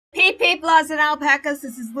Peeplots and alpacas,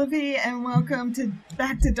 this is Livy, and welcome to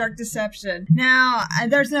back to Dark Deception. Now,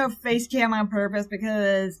 there's no face cam on purpose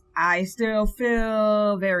because I still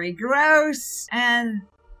feel very gross, and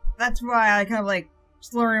that's why I kind of like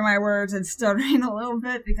slurring my words and stuttering a little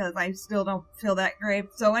bit because I still don't feel that great.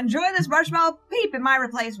 So enjoy this marshmallow Peep in my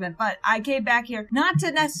replacement, but I came back here not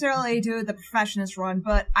to necessarily do the perfectionist run,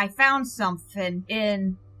 but I found something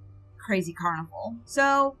in Crazy Carnival.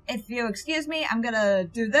 So, if you excuse me, I'm gonna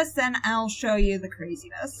do this, then I'll show you the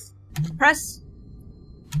craziness. Press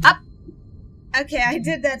up. Okay, I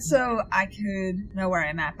did that so I could know where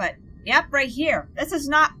I'm at, but yep, right here. This is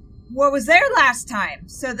not what was there last time.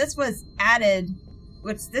 So this was added,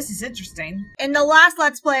 which this is interesting. In the last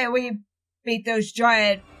Let's Play, we beat those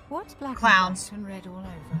giant clowns. And red all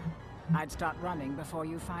over? I'd start running before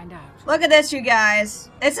you find out. Look at this, you guys.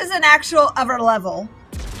 This is an actual other level.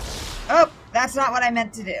 Oh, that's not what I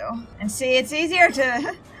meant to do. And see, it's easier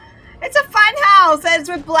to... It's a fun house, and it's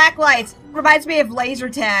with black lights. Reminds me of laser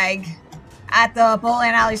tag at the bowling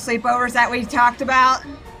alley sleepovers that we talked about.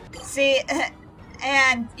 See,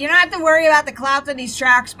 and you don't have to worry about the clouds in these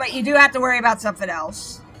tracks, but you do have to worry about something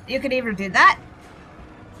else. You can either do that,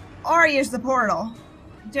 or use the portal.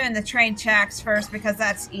 I'm doing the train tracks first because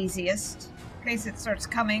that's easiest, in case it starts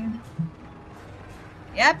coming.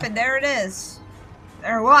 Yep, and there it is.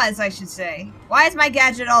 There was, I should say. Why is my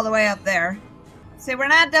gadget all the way up there? See, we're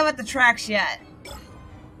not done with the tracks yet.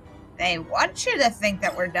 They want you to think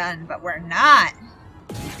that we're done, but we're not.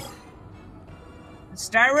 Let's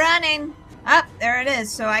start running. Up, there it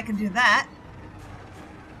is, so I can do that.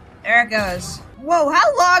 There it goes. Whoa,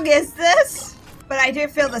 how long is this? But I do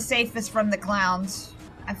feel the safest from the clowns.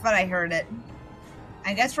 I thought I heard it.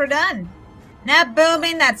 I guess we're done. Not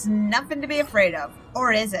booming, that's nothing to be afraid of.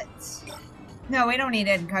 Or is it? No, we don't need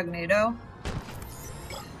incognito.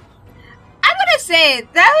 I'm gonna say,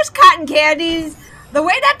 those cotton candies, the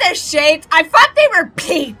way that they're shaped, I thought they were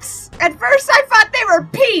Peeps. At first I thought they were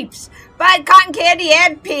Peeps. But cotton candy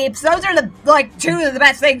and Peeps, those are the, like, two of the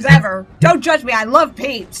best things ever. Don't judge me, I love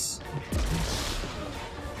Peeps.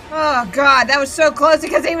 Oh god, that was so close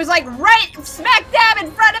because he was like right smack dab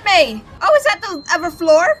in front of me. Oh, is that the other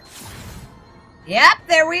floor? Yep,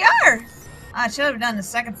 there we are. I should have done the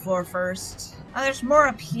second floor first. Oh, there's more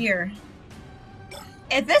up here.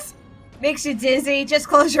 If this makes you dizzy, just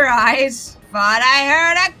close your eyes. Thought I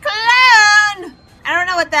heard a clown! I don't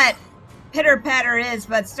know what that pitter-patter is,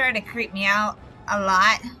 but it's starting to creep me out a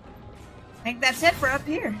lot. I think that's it for up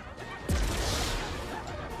here.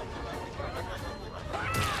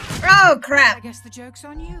 Oh, crap. I guess the joke's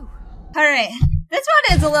on you. Alright, this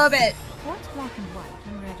one is a little bit... What's black and white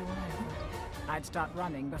and red all over? I'd start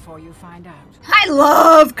running before you find out. I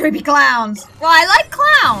love creepy clowns. Well, I like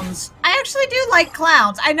clowns. I actually do like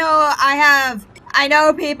clowns. I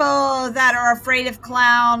know people that are afraid of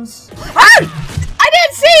clowns. Ah! I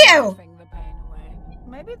didn't see you! The pain away.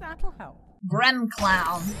 Maybe that'll help. Grem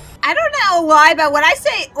clown. I don't know why, but when I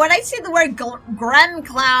see the word Grem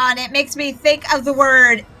clown, it makes me think of the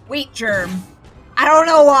word wheat germ. I don't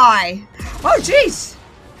know why. Oh, jeez.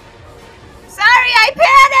 Sorry, I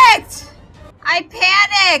panicked.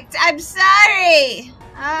 I'm sorry.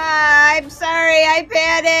 I'm sorry, I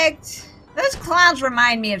panicked. Those clowns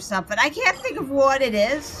remind me of something. I can't think of what it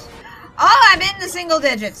is. Oh, I'm in the single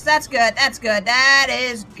digits. That's good. That's good. That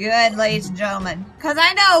is good, ladies and gentlemen. Because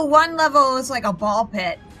I know one level is like a ball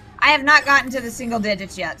pit. I have not gotten to the single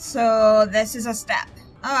digits yet, so this is a step.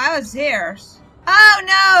 Oh, I was here. Oh,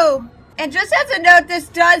 no. And just as a note, this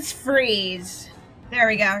does freeze. There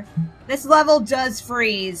we go. This level does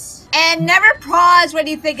freeze. And never pause when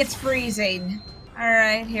you think it's freezing.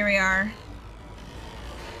 Alright, here we are.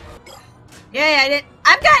 Yeah,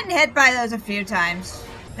 I've gotten hit by those a few times.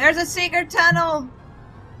 There's a secret tunnel.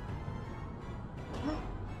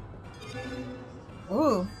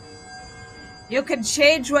 Ooh. You can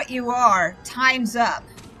change what you are. Time's up.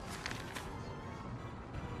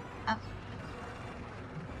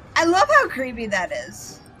 I love how creepy that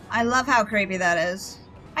is. I love how creepy that is.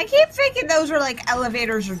 I keep thinking those are like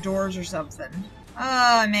elevators or doors or something.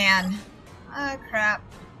 Oh, man. Oh, crap.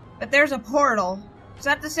 But there's a portal. Is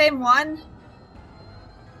that the same one?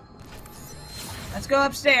 Let's go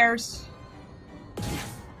upstairs.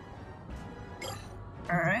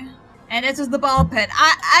 Alright. And this is the ball pit.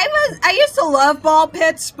 I used to love ball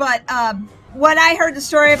pits, but when I heard the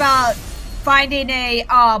story about finding a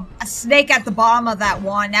snake at the bottom of that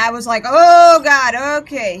one, I was like, oh god,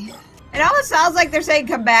 okay. It almost sounds like they're saying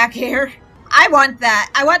come back here. I want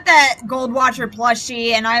that. I want that Gold Watcher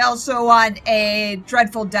plushie, and I also want a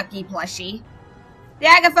Dreadful Ducky plushie. The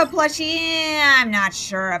Agatha plushie, I'm not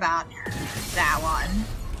sure about that one.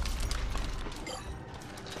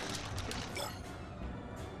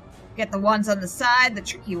 Get the ones on the side, the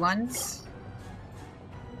tricky ones.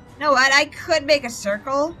 You know what? I could make a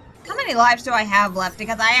circle. How many lives do I have left?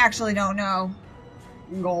 Because I actually don't know.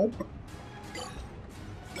 Gulp.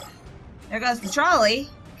 There goes the trolley.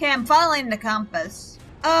 Okay, I'm following the compass.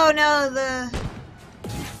 Oh no,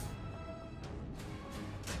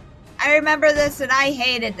 I remember this and I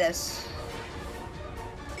hated this.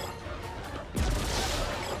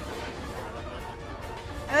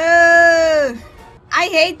 Oh, I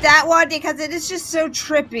hate that one because it is just so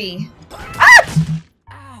trippy. Ah!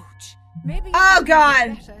 Ouch. Maybe Oh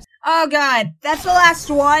god. Oh god. That's the last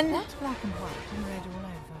one. That's black and white and red all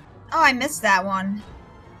over. Oh, I missed that one.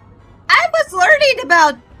 I was learning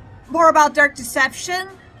more about Dark Deception,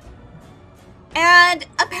 and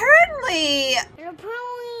apparently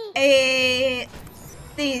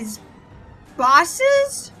these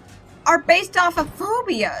bosses are based off of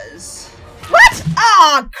phobias. What?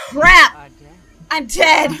 Oh crap! I'm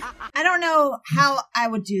dead. I don't know how I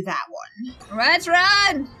would do that one. Let's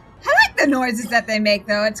run! I like the noises that they make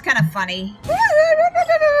though, it's kind of funny.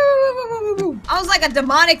 I was like a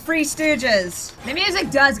demonic Three Stooges. The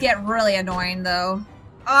music does get really annoying though.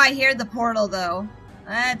 Oh, I hear the portal though.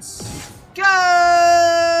 Let's go!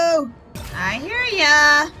 I hear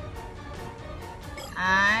ya.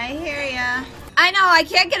 I hear ya. I know, I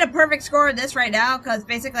can't get a perfect score of this right now because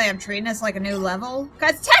basically I'm treating this like a new level.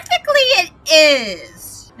 Because technically it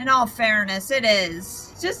is. In all fairness, it is.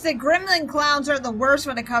 It's just the gremlin clowns are the worst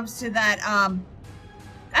when it comes to that,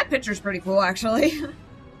 that picture's pretty cool actually.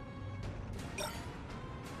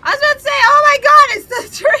 I was about to say, oh my god,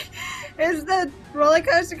 is the roller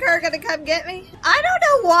coaster car gonna come get me? I don't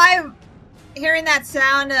know why hearing that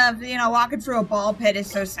sound of, you know, walking through a ball pit is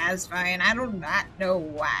so satisfying. I do not know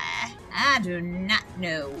why. I do not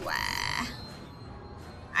know why.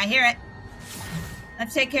 I hear it.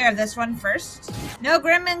 Let's take care of this one first. No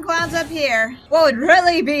gremlin clowns up here. What would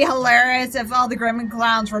really be hilarious if all the gremlin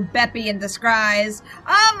clowns were Beppy in disguise.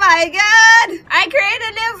 Oh my god! I created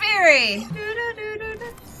a new theory!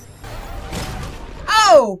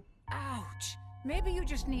 Oh! Ouch. Maybe you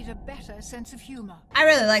just need a better sense of humor. I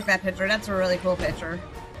really like that picture. That's a really cool picture.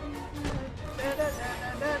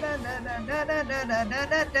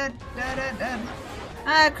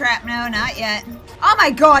 Oh crap, no, not yet. Oh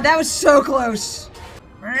my god, that was so close.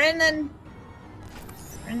 We're in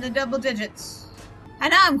the double digits. I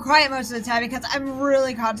know I'm quiet most of the time because I'm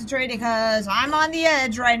really concentrating because I'm on the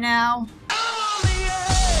edge right now.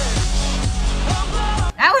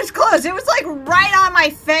 That was close. It was like right on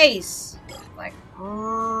my face. Like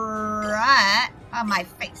right on my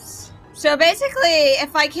face. So basically,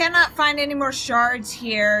 if I cannot find any more shards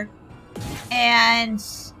here, and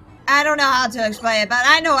I don't know how to explain it, but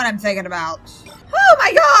I know what I'm thinking about. Oh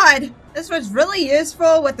my god! This was really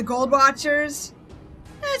useful with the gold watchers.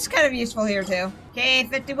 It's kind of useful here too. Okay,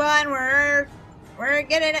 51, we're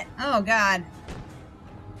getting it. Oh god.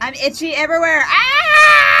 I'm itchy everywhere.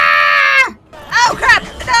 Ah! Oh crap!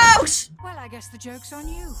 No! Well, I guess the joke's on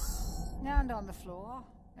you. And on the floor.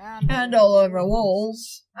 And all over the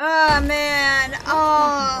walls. Oh man.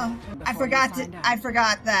 Oh, I forgot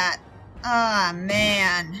that. Oh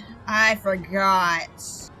man. I forgot.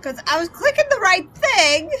 Because I was clicking the right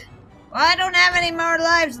thing. Well, I don't have any more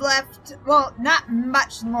lives left. Well, not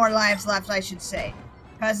much more lives left, I should say.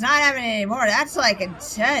 Because not having any more, that's like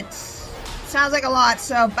intense. Sounds like a lot,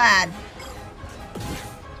 so bad.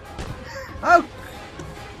 Oh.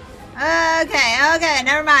 Okay,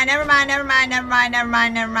 never mind.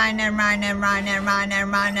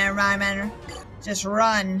 Just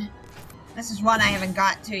run. This is one I haven't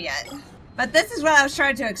got to yet. But this is what I was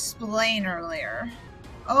trying to explain earlier.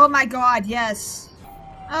 Oh my god, yes.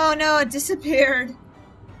 Oh no, it disappeared.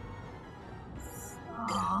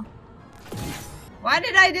 Aww. Why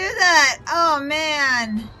did I do that? Oh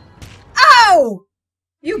man. Oh!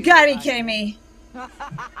 You gotta be kidding me.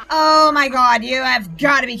 Oh my god, you have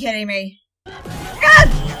gotta be kidding me. God!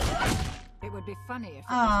 It would be funny if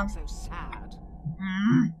it wasn't so sad.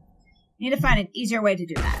 Need to find an easier way to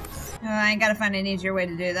do that. Oh, I gotta find an easier way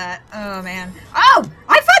to do that. Oh man. Oh!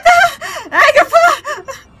 I found the Agatha!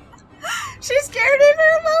 She scared me for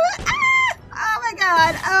a moment. Ah! Oh my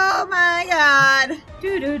god. Oh my god.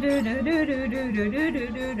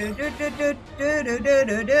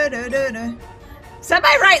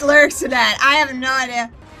 Somebody write lyrics to that. I have no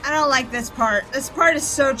idea. I don't like this part. This part is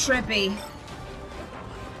so trippy.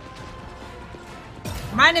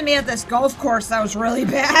 Reminded me of this golf course that was really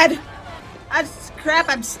bad. That's crap,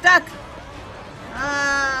 I'm stuck.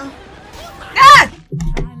 Ah!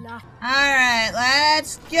 Alright,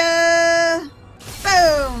 let's go.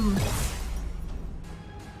 Boom.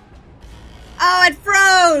 Oh, it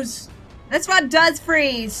froze. This one does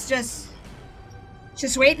freeze. Just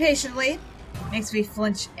wait patiently. Makes me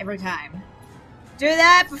flinch every time. Do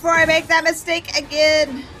that before I make that mistake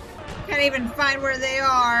again. Can't even find where they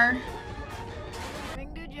are.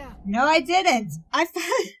 No, I didn't.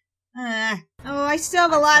 Oh, I still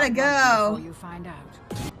have a lot to go. You find out.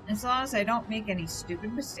 As long as I don't make any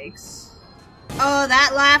stupid mistakes. Oh,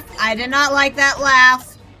 that laugh. I did not like that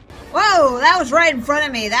laugh. Whoa, that was right in front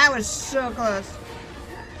of me. That was so close.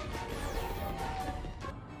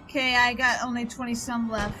 Okay, I got only 20-some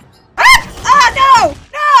left. Ah! Oh, no!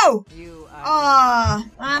 No!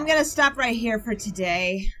 I'm gonna stop right here for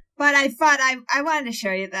today. But I thought I wanted to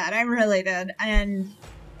show you that. I really did. And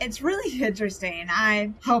it's really interesting.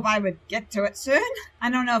 I hope I would get to it soon. I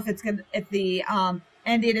don't know if the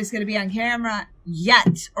ending is gonna be on camera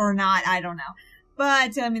yet or not. I don't know.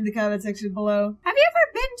 But tell me in the comment section below. Have you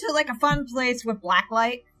ever been to like a fun place with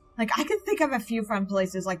blacklight? Like, I can think of a few fun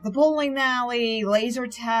places, like the bowling alley, laser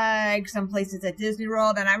tag, some places at Disney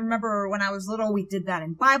World, and I remember when I was little, we did that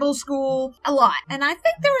in Bible school, a lot. And I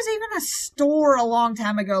think there was even a store a long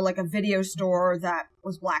time ago, like a video store that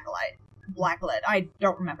was blacklit. I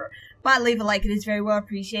don't remember. But leave a like, it is very well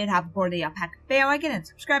appreciated. Hop aboard the Alpaca bandwagon and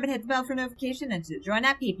subscribe and hit the bell for notification and to join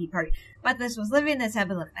that Peep party. But this was Living, this have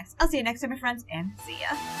been living next. I'll see you next time, my friends, and see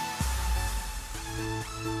ya.